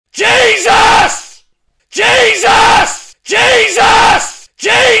Jesus! Jesus! Jesus!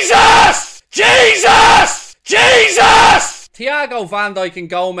 Jesus! Jesus! Jesus! Thiago, Van Dijk and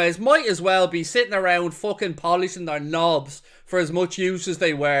Gomez might as well be sitting around fucking polishing their knobs for as much use as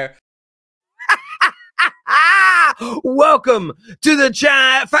they were. Welcome to the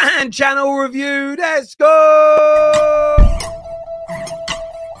fan channel review. Let's go!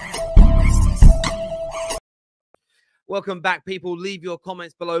 Welcome back, people. Leave your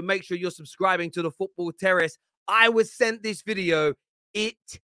comments below. Make sure you're subscribing to the Football Terrace. I was sent this video. It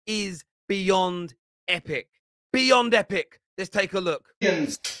is beyond epic. Beyond epic. Let's take a look.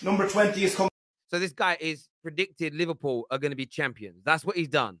 Number 20 is coming. So this guy is predicted Liverpool are going to be champions. That's what he's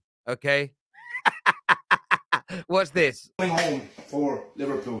done. Okay. What's this? Coming home for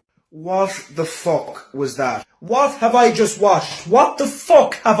Liverpool. What the fuck was that? What have I just watched? What the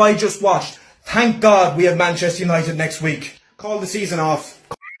fuck have I just watched? Thank God we have Manchester United next week. Call the season off.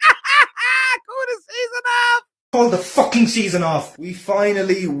 Call the season off. Call the fucking season off. We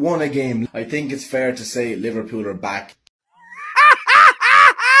finally won a game. I think it's fair to say Liverpool are back.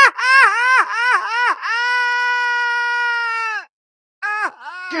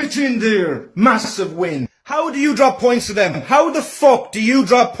 Get in there. Massive win. How do you drop points to them? How the fuck do you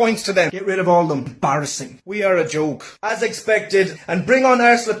drop points to them? Get rid of all them. Embarrassing. We are a joke. As expected. And bring on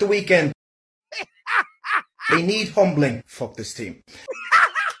Arsenal at the weekend. They need humbling. Fuck this team. That's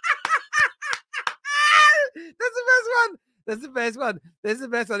the best one. That's the best one. This is the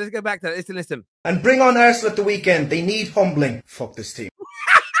best one. Let's go back to that. Listen. And bring on Arsenal at the weekend. They need humbling. Fuck this team.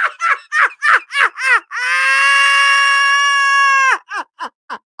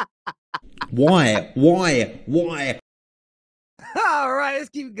 Why? All right, let's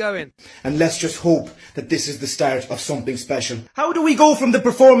keep going. And let's just hope that this is the start of something special. How do we go from the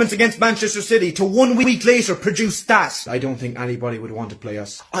performance against Manchester City to 1 week later produce that? I don't think anybody would want to play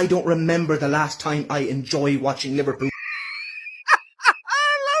us. I don't remember the last time I enjoyed watching Liverpool.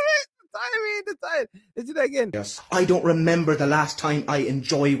 I love it. The time. Let's do that again. Yes. I don't remember the last time I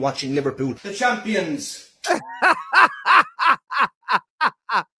enjoyed watching Liverpool. The champions.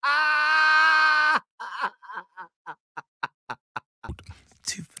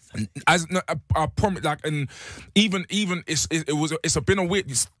 As I promise, like, and even it's been a weird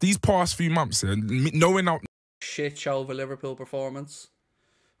these past few months, and knowing out Shit show of a Liverpool performance.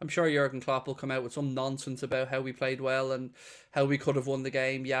 I'm sure Jurgen Klopp will come out with some nonsense about how we played well and how we could have won the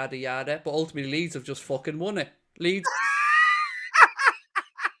game, yada yada. But ultimately, Leeds have just fucking won it. Leeds.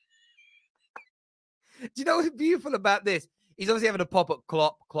 Do you know what's beautiful about this? He's obviously having a pop at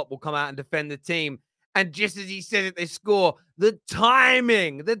Klopp. Klopp will come out and defend the team. And just as he says it, they score. The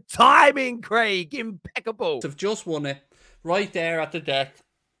timing, Craig, impeccable. Have just won it right there at the death.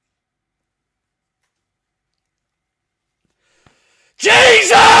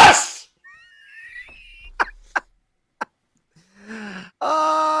 Jesus!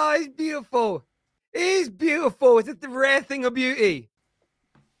 Oh, it's beautiful. It's beautiful. It's a rare thing of beauty.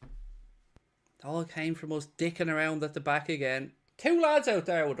 It all came from us dicking around at the back again. Two lads out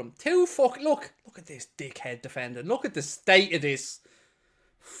there with them. Look at this dickhead defending. Look at the state of this.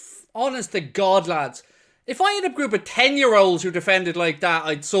 Honest to God, lads. If I had a group of 10-year-olds who defended like that,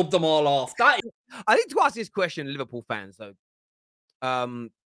 I'd sub them all off. I need to ask this question, Liverpool fans, though.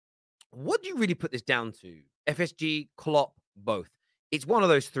 What do you really put this down to? FSG, Klopp, both. It's one of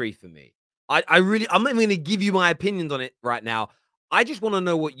those three for me. I'm not even going to give you my opinions on it right now. I just want to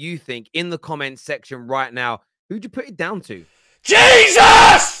know what you think in the comments section right now. Who'd you put it down to?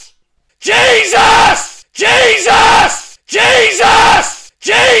 Jesus! Jesus! Jesus! Jesus!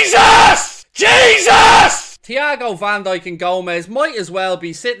 Jesus! Jesus! Thiago, Van Dijk and Gomez might as well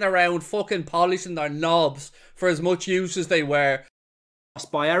be sitting around fucking polishing their knobs for as much use as they were.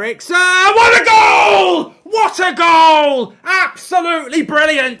 By Eriksen! What a goal! What a goal! Absolutely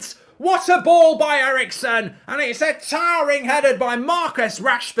brilliant! What a ball by Eriksen! And it's a towering headed by Marcus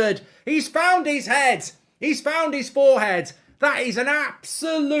Rashford. He's found his head. He's found his forehead. That is an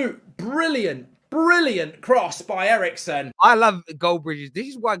absolute brilliant cross by Eriksen. I love Goldbridge. This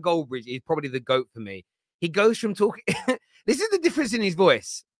is why Goldbridge is probably the GOAT for me. He goes from talking... This is the difference in his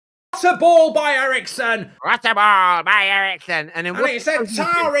voice. What a ball by Eriksen! What a ball by Eriksen! And it's a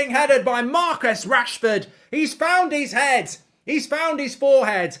towering headed by Marcus Rashford. He's found his head. He's found his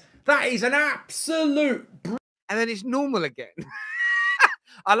forehead. That is an absolute... And then it's normal again.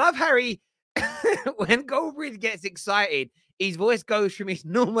 I love Harry... when Goldbridge gets excited, his voice goes from his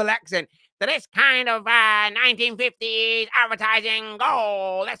normal accent to this kind of 1950s advertising.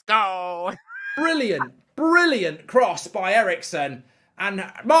 Goal, let's go. Brilliant cross by Eriksen. And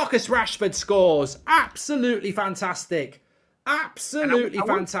Marcus Rashford scores. Absolutely fantastic. Absolutely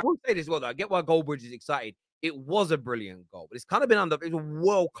fantastic. I will say this as well, though. I get why Goldbridge is excited. It was a brilliant goal, but it's kind of been it was a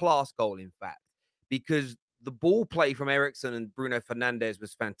world-class goal, in fact, because the ball play from Eriksen and Bruno Fernandes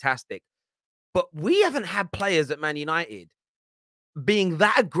was fantastic. But we haven't had players at Man United being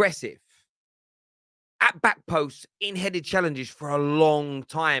that aggressive at back posts in headed challenges for a long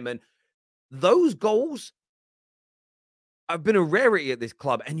time. And those goals have been a rarity at this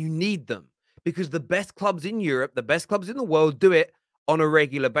club, and you need them because the best clubs in Europe, the best clubs in the world do it on a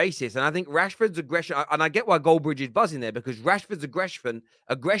regular basis. And I think Rashford's aggression, and I get why Goldbridge is buzzing there, because Rashford's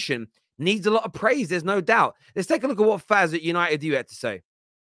aggression needs a lot of praise. There's no doubt. Let's take a look at what Faz at United had to say.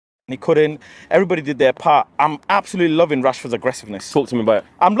 He couldn't. Everybody did their part. I'm absolutely loving Rashford's aggressiveness. Talk to me about it.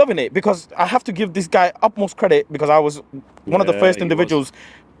 I'm loving it because I have to give this guy utmost credit because I was one of the first individuals.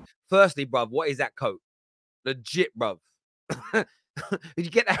 Firstly, bruv, what is that coat? Legit, bruv. Where'd you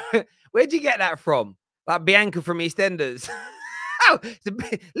get that? Where'd you get that from? Like Bianca from EastEnders. Oh, it's a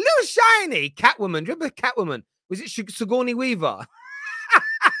little shiny. Catwoman. Do you remember Catwoman? Was it Sigourney Weaver?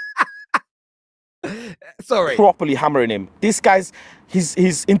 Sorry. Properly hammering him. This guy's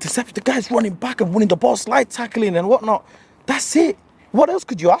he's intercepted. The guy's running back and winning the ball, slide tackling and whatnot. That's it. What else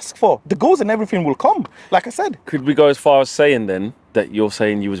could you ask for? The goals and everything will come. Like I said. Could we go as far as saying then that you're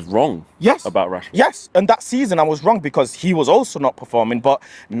saying you was wrong? Yes. About Rashford? Yes. And that season I was wrong because he was also not performing. But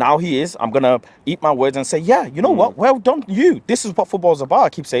now he is. I'm going to eat my words and say, yeah, you know what? Well done, you. This is what football's about. I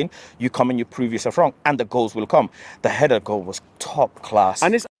keep saying, you come and you prove yourself wrong. And the goals will come. The header goal was top class.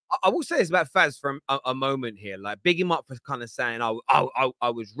 And I will say this about Faz for a moment here. Like, big him up for kind of saying, I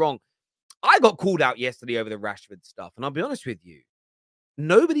was wrong. I got called out yesterday over the Rashford stuff. And I'll be honest with you.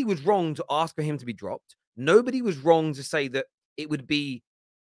 Nobody was wrong to ask for him to be dropped. Nobody was wrong to say that it would be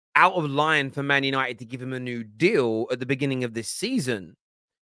out of line for Man United to give him a new deal at the beginning of this season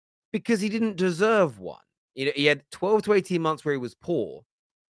because he didn't deserve one. You know, he had 12 to 18 months where he was poor.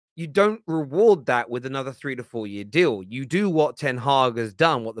 You don't reward that with another 3 to 4 year deal. You do what Ten Hag has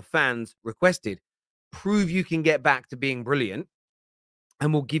done, what the fans requested. Prove you can get back to being brilliant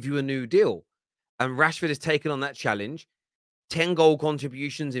and we'll give you a new deal. And Rashford has taken on that challenge. 10 goal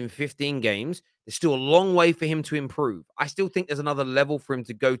contributions in 15 games. There's still a long way for him to improve. I still think there's another level for him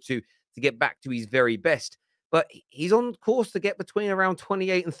to go to get back to his very best. But he's on course to get between around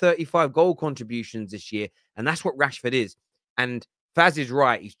 28 and 35 goal contributions this year. And that's what Rashford is. And Faz is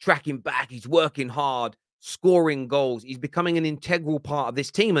right. He's tracking back. He's working hard, scoring goals. He's becoming an integral part of this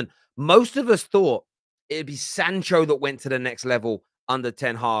team. And most of us thought it'd be Sancho that went to the next level under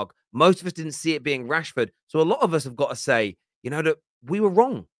Ten Hag. Most of us didn't see it being Rashford. So a lot of us have got to say, you know, that we were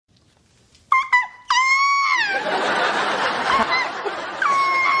wrong.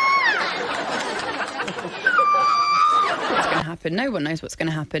 Happen. No one knows what's going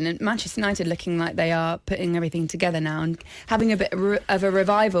to happen. And Manchester United looking like they are putting everything together now and having a bit of a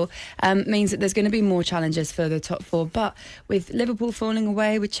revival means that there's going to be more challenges for the top four. But with Liverpool falling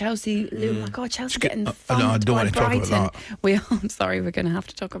away, with Chelsea, oh my God, Chelsea getting thumped by Brighton. I'm sorry, we're going to have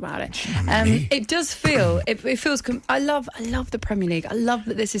to talk about it. It does feel, it feels, I love the Premier League. I love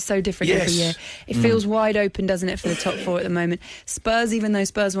that this is so different every year. It feels wide open, doesn't it, for the top four at the moment. Spurs, even though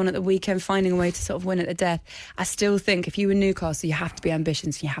Spurs won at the weekend, finding a way to sort of win at the death, I still think if you were Newcastle, you have to be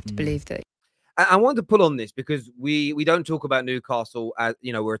ambitious. You have to believe that. I want to pull on this because we don't talk about Newcastle as,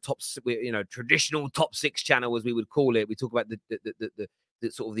 you know, we're a traditional top 6 channel, as we would call it. We talk about the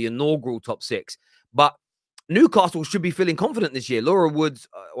sort of the inaugural top 6, but Newcastle should be feeling confident this year. Laura Woods,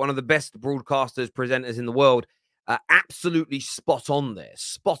 one of the best broadcasters, presenters in the world, absolutely spot on there,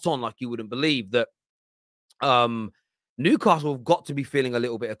 spot on like you wouldn't believe that. Newcastle have got to be feeling a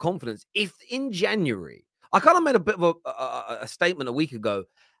little bit of confidence. If in January, I kind of made a bit of a statement a week ago,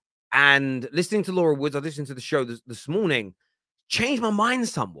 and listening to Laura Woods, I listened to the show this morning, changed my mind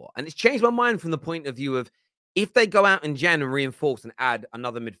somewhat. And it's changed my mind from the point of view of if they go out in Jan and reinforce and add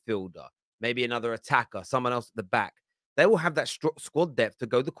another midfielder, maybe another attacker, someone else at the back, they will have that squad depth to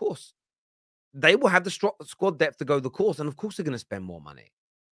go the course. They will have the squad depth to go the course. And of course, they're going to spend more money.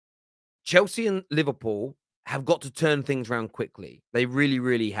 Chelsea and Liverpool have got to turn things around quickly. They really,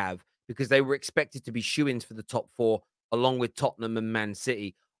 really have, because they were expected to be shoo-ins for the top 4, along with Tottenham and Man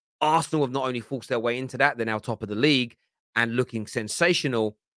City. Arsenal have not only forced their way into that, they're now top of the league and looking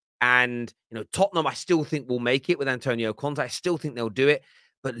sensational. And, you know, Tottenham, I still think will make it with Antonio Conte. I still think they'll do it.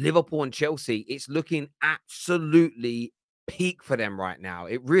 But Liverpool and Chelsea, it's looking absolutely peak for them right now.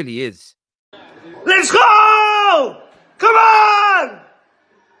 It really is. Let's go! Come on!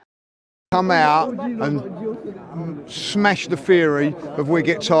 Come out and smash the theory of we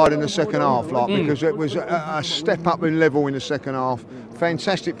get tired in the second half, because it was a step up in level in the second half.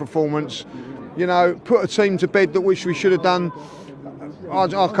 Fantastic performance. you know, put a team to bed that which we should have done.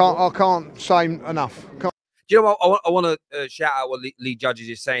 I can't say enough. Do you know what? I want to shout out what Lee Judges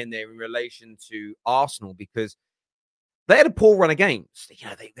is saying there in relation to Arsenal, because they had a poor run of games. You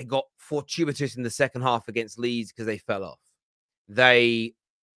know, they got fortuitous in the second half against Leeds because they fell off. They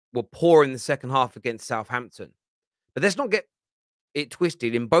were poor in the second half against Southampton. But let's not get it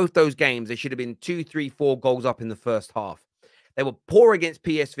twisted. In both those games, they should have been 2, 3, 4 goals up in the first half. They were poor against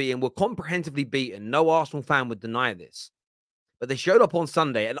PSV and were comprehensively beaten. No Arsenal fan would deny this. But they showed up on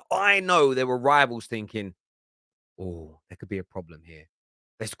Sunday, and I know there were rivals thinking, oh, there could be a problem here.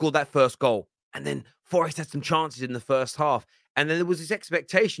 They scored that first goal, and then Forest had some chances in the first half. And then there was this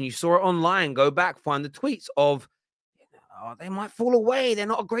expectation. You saw it online. Go back, find the tweets of, oh, they might fall away. They're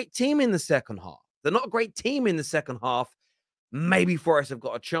not a great team in the second half. They're not a great team in the second half. Maybe Forest have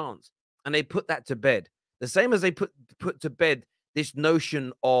got a chance. And they put that to bed. The same as they put to bed this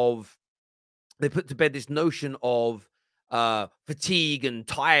notion of, fatigue and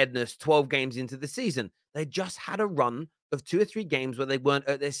tiredness 12 games into the season. They just had a run of 2 or 3 games where they weren't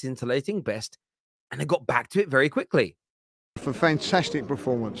at their scintillating best, and they got back to it very quickly. For fantastic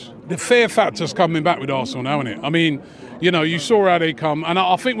performance. The fear factor's coming back with Arsenal now, isn't it? I mean, you know, you saw how they come, and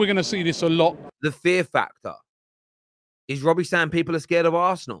I think we're going to see this a lot. The fear factor is Robbie saying people are scared of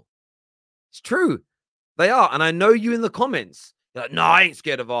Arsenal. It's true. They are. And I know you in the comments. You're like, no, I ain't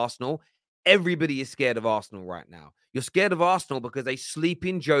scared of Arsenal. Everybody is scared of Arsenal right now. You're scared of Arsenal because a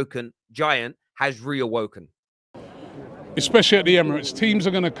sleeping giant has reawoken. Especially at the Emirates, teams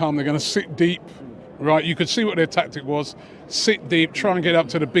are going to come. They're going to sit deep, right? You could see what their tactic was. Sit deep, try and get up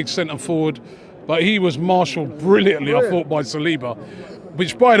to the big centre forward. But he was marshalled brilliantly, I thought, by Saliba.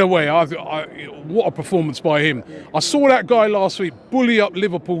 Which, by the way, what a performance by him. I saw that guy last week bully up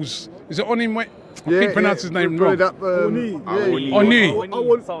Liverpool's... Is it on him? I keep pronouncing his name wrong. Oni.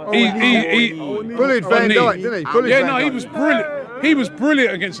 Bullied Van Dijk, didn't he? He was brilliant. He was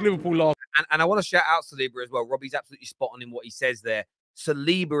brilliant against Liverpool last. And I want to shout out Saliba as well. Robbie's absolutely spot on in what he says there.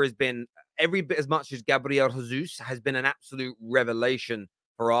 Saliba has been every bit as much as Gabriel Jesus has been an absolute revelation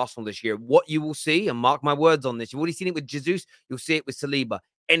for Arsenal this year. What you will see, and mark my words on this, you've already seen it with Jesus, you'll see it with Saliba.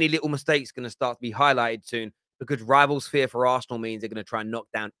 Any little mistake's going to start to be highlighted soon, because rivals' fear for Arsenal means they're going to try and knock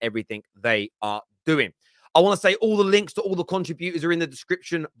down everything they are doing. I want to say all the links to all the contributors are in the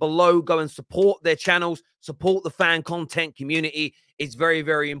description below. Go and support their channels, support the fan content community. It's very,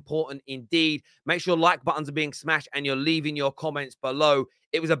 very important indeed. Make sure like buttons are being smashed and you're leaving your comments below.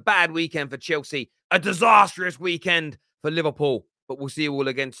 It was a bad weekend for Chelsea, a disastrous weekend for Liverpool. But we'll see you all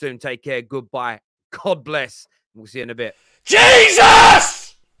again soon. Take care. Goodbye. God bless. We'll see you in a bit.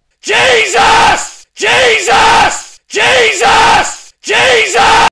 Jesus! Jesus! Jesus! Jesus! Jesus!